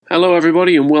Hello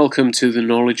everybody and welcome to the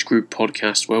Knowledge Group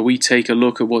podcast, where we take a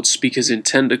look at what speakers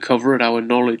intend to cover at our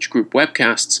Knowledge Group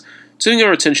webcasts, turning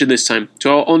our attention this time to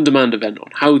our on-demand event on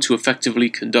how to effectively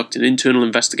conduct an internal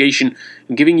investigation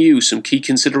and giving you some key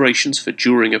considerations for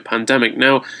during a pandemic.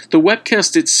 Now, the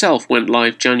webcast itself went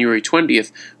live January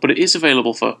 20th, but it is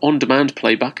available for on-demand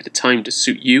playback at a time to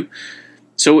suit you.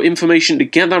 So information to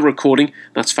get that recording,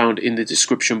 that's found in the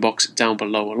description box down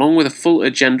below, along with a full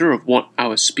agenda of what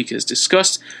our speakers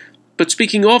discussed. But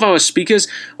speaking of our speakers,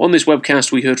 on this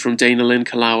webcast we heard from Dana Lynn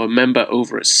Kalau, a member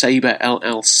over at Sabre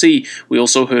LLC. We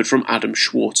also heard from Adam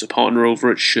Schwartz, a partner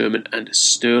over at Sherman &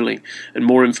 Sterling. And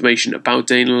more information about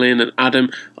Dana Lynn and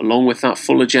Adam, along with that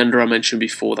full agenda I mentioned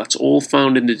before, that's all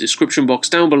found in the description box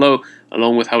down below,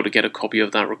 along with how to get a copy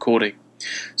of that recording.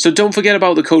 So don't forget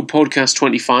about the code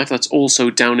podcast25, that's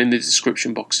also down in the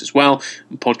description box as well,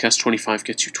 and podcast25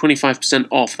 gets you 25%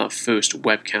 off that first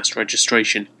webcast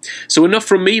registration. So enough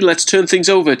from me, let's turn things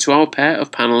over to our pair of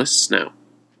panelists now.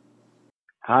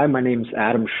 Hi, my name is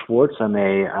Adam Schwartz. I'm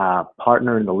a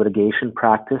partner in the litigation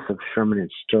practice of Sherman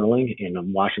 & Sterling in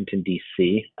Washington,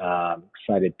 D.C.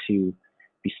 Excited to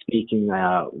be speaking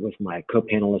with my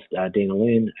co-panelist, Dana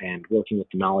Lynn, and working with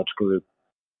the Knowledge Group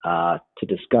to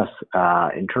discuss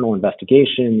internal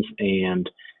investigations and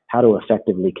how to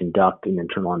effectively conduct an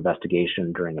internal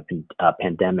investigation during a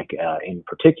pandemic in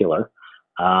particular.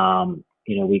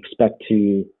 We expect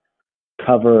to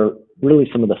cover really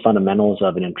some of the fundamentals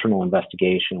of an internal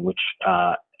investigation, which,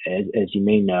 as you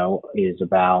may know, is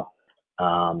about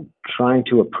trying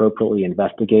to appropriately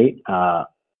investigate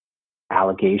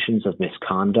allegations of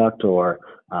misconduct or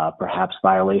perhaps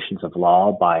violations of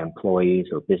law by employees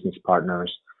or business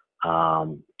partners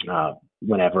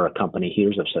whenever a company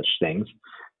hears of such things.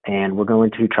 And we're going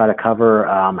to try to cover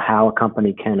how a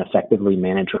company can effectively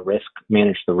manage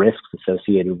the risks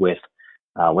associated with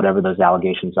whatever those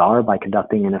allegations are by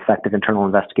conducting an effective internal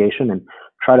investigation, and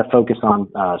try to focus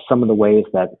on some of the ways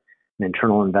that an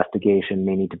internal investigation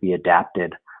may need to be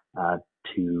adapted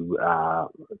to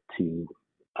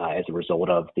as a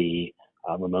result of the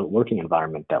remote working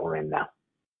environment that we're in now.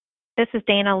 This is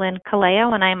Dana Lynn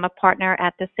Kaleo, and I'm a partner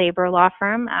at the Sabre Law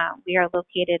Firm. We are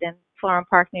located in Florham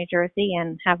Park, New Jersey,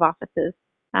 and have offices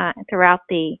throughout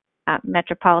the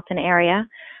metropolitan area.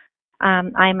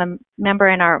 I'm a member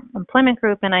in our employment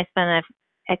group, and I spend an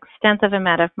extensive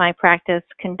amount of my practice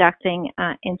conducting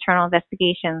internal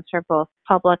investigations for both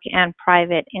public and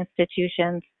private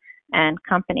institutions and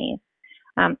companies.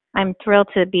 I'm thrilled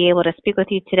to be able to speak with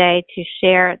you today to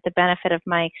share the benefit of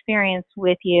my experience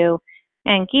with you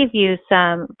and give you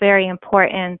some very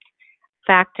important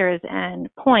factors and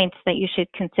points that you should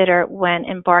consider when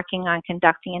embarking on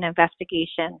conducting an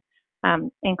investigation,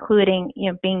 including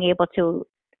being able to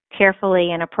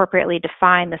carefully and appropriately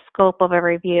define the scope of a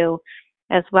review,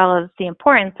 as well as the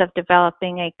importance of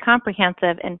developing a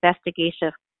comprehensive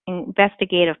investigative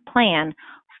plan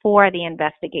for the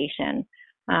investigation.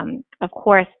 Of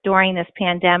course, during this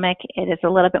pandemic, it is a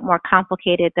little bit more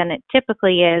complicated than it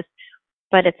typically is,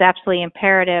 but it's absolutely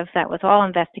imperative that with all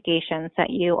investigations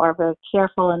that you are very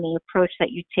careful in the approach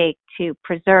that you take to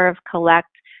preserve, collect,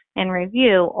 and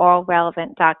review all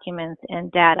relevant documents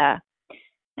and data.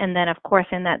 And then, of course,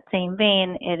 in that same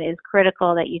vein, it is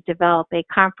critical that you develop a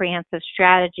comprehensive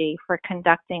strategy for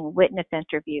conducting witness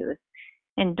interviews.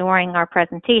 And during our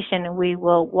presentation, we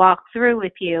will walk through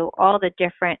with you all the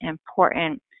different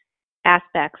important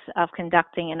aspects of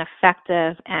conducting an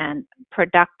effective and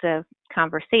productive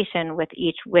conversation with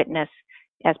each witness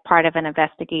as part of an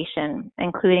investigation,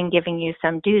 including giving you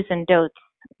some do's and don'ts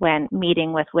when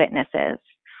meeting with witnesses.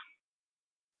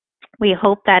 We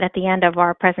hope that at the end of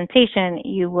our presentation,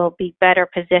 you will be better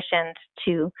positioned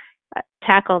to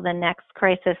tackle the next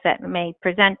crisis that may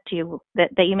present to you,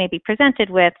 that you may be presented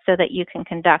with, so that you can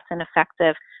conduct an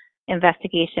effective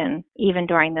investigation even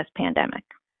during this pandemic.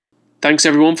 Thanks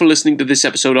everyone for listening to this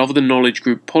episode of the Knowledge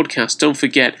Group podcast. Don't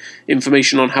forget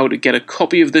information on how to get a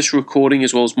copy of this recording,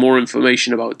 as well as more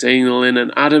information about Dana Lynn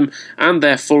and Adam and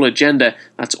their full agenda.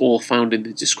 That's all found in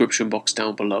the description box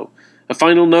down below. A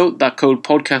final note, that code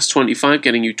podcast25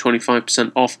 getting you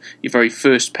 25% off your very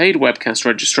first paid webcast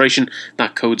registration,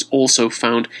 that code's also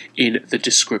found in the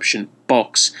description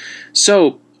box.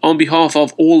 So, on behalf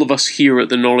of all of us here at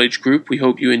the Knowledge Group, we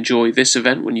hope you enjoy this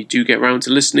event when you do get around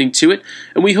to listening to it,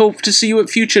 and we hope to see you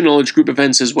at future Knowledge Group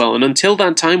events as well. And until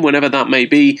that time, whenever that may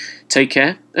be, take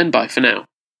care and bye for now.